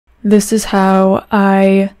This is how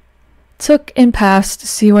I took and passed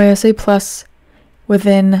CYSA Plus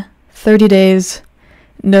within 30 days,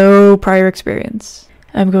 no prior experience.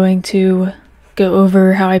 I'm going to go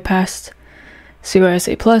over how I passed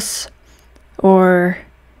CYSA Plus, or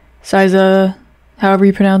CySA, however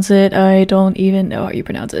you pronounce it. I don't even know how you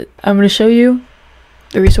pronounce it. I'm going to show you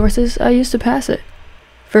the resources I used to pass it.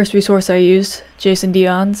 First resource I used, Jason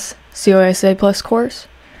Dion's CYSA Plus course.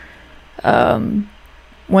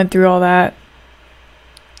 Went through all that,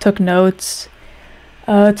 took notes,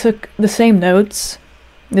 took the same notes,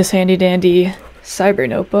 this handy dandy cyber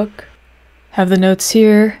notebook. Have the notes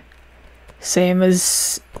here, same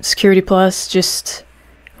as Security Plus, just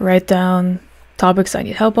write down topics I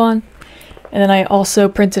need help on. And then I also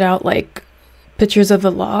printed out like pictures of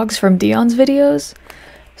the logs from Dion's videos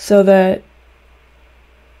so that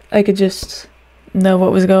I could just know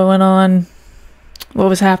what was going on, what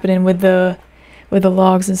was happening with the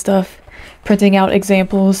logs and stuff. Printing out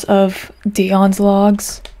examples of Dion's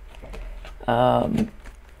logs,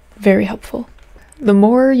 very helpful. The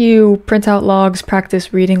more you print out logs,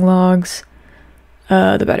 practice reading logs,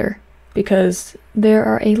 the better, because there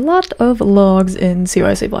are a lot of logs in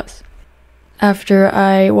CYSA Plus. After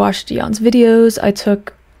I watched Dion's videos, I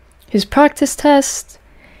took his practice test,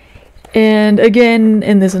 and again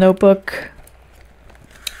in this notebook,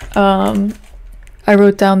 I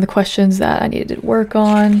wrote down the questions that I needed to work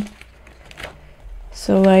on.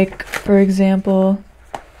 So like, for example,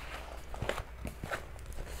 it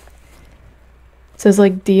says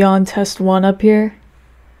like Dion test 1 up here.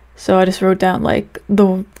 So I just wrote down like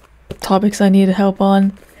the topics I needed help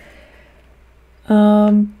on.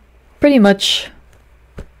 Pretty much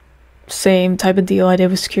same type of deal I did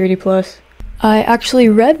with Security Plus. I actually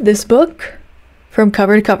read this book from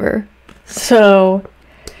cover to cover. So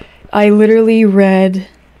I literally read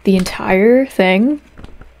the entire thing,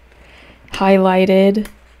 highlighted,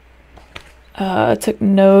 took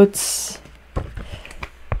notes.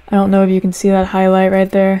 I don't know if you can see that highlight right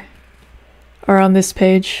there, or on this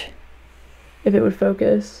page, if it would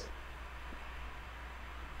focus.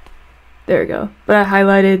 There we go. But I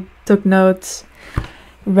highlighted, took notes,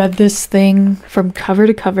 read this thing from cover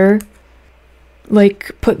to cover,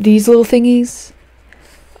 like put these little thingies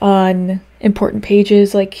on important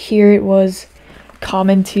pages. Like here it was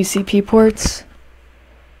common TCP ports.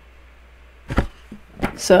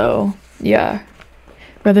 So yeah,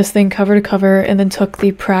 read this thing cover to cover, and then took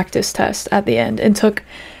the practice test at the end, and took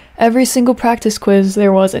every single practice quiz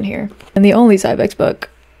there was in here. And the only Cybex book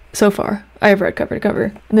so far I have read cover to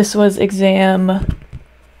cover. And this was exam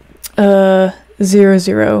 002.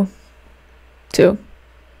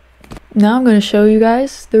 Now I'm going to show you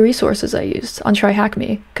guys the resources I used on Try Hack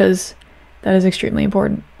Me, because that is extremely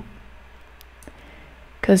important.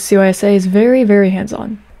 Because CYSA is very, very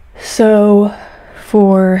hands-on. So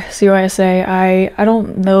for CYSA, I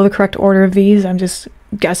don't know the correct order of these. I'm just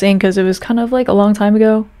guessing because it was kind of like a long time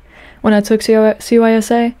ago when I took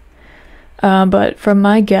CYSA. But from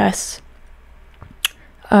my guess,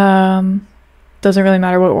 doesn't really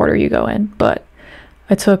matter what order you go in, but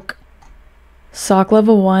I took SOC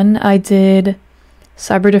Level 1. I did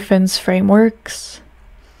Cyber Defense Frameworks,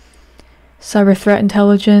 Cyber Threat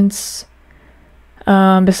Intelligence,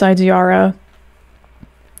 besides Yara.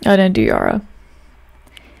 I didn't do Yara.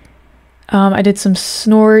 I did some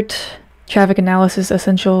Snort, Traffic Analysis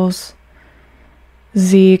Essentials,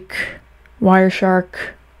 Zeek,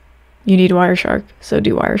 Wireshark. You need Wireshark, so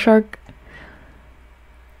do Wireshark.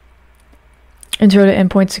 Intro to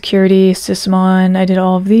Endpoint Security, Sysmon. I did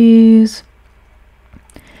all of these.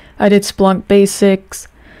 I did Splunk Basics,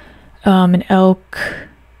 and Elk,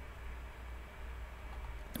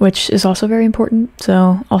 which is also very important,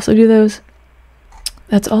 so also do those.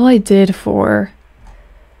 That's all I did for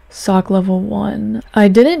SOC Level 1. I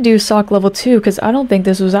didn't do SOC Level 2 because I don't think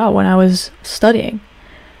this was out when I was studying.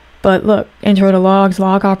 But look, Intro to Logs,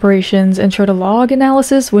 Log Operations, Intro to Log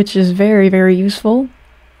Analysis, which is very, very useful.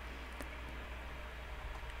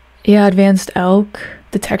 Yeah, Advanced Elk,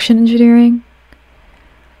 Detection Engineering,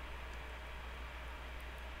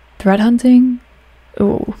 Threat Hunting.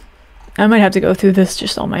 Ooh, I might have to go through this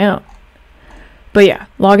just on my own. But yeah,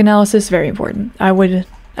 log analysis, very important. I would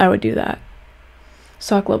do that.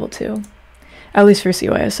 SOC Level 2, at least for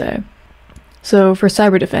CYSA. So for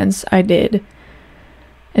cyber defense, I did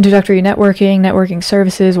Introductory Networking, Networking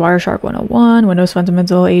Services, Wireshark 101, Windows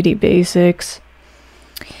Fundamental, AD Basics,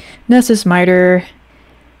 Nessus MITRE,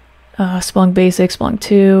 Splunk Basics, Splunk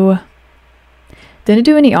 2. Didn't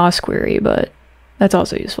do any Osquery, but that's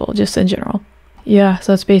also useful, just in general. Yeah,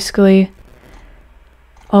 so that's basically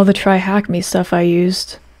all the Try Hack Me stuff I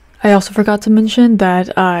used. I also forgot to mention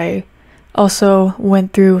that I also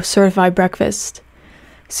went through Certified Breakfast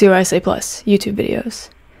CySA Plus YouTube videos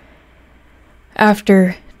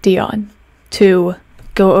after Dion to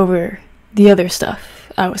go over the other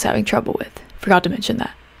stuff I was having trouble with. Forgot to mention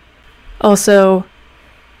that. Also,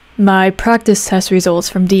 my practice test results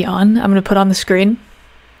from Dion, I'm going to put on the screen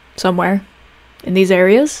somewhere in these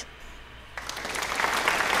areas.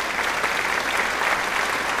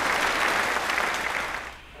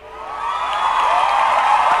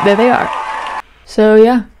 There they are. So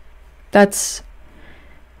yeah, that's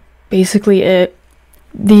basically it.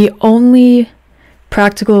 The only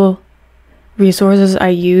practical resources I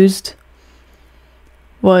used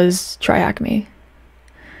was TryHackMe.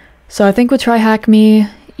 So I think with TryHackMe,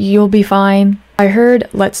 you'll be fine. I heard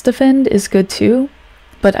Let's Defend is good too,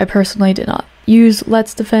 but I personally did not use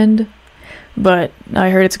Let's Defend, but I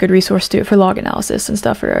heard it's a good resource too for log analysis and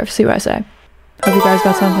stuff for CySA. Hope you guys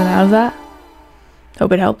got something out of that.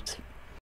 Hope it helped.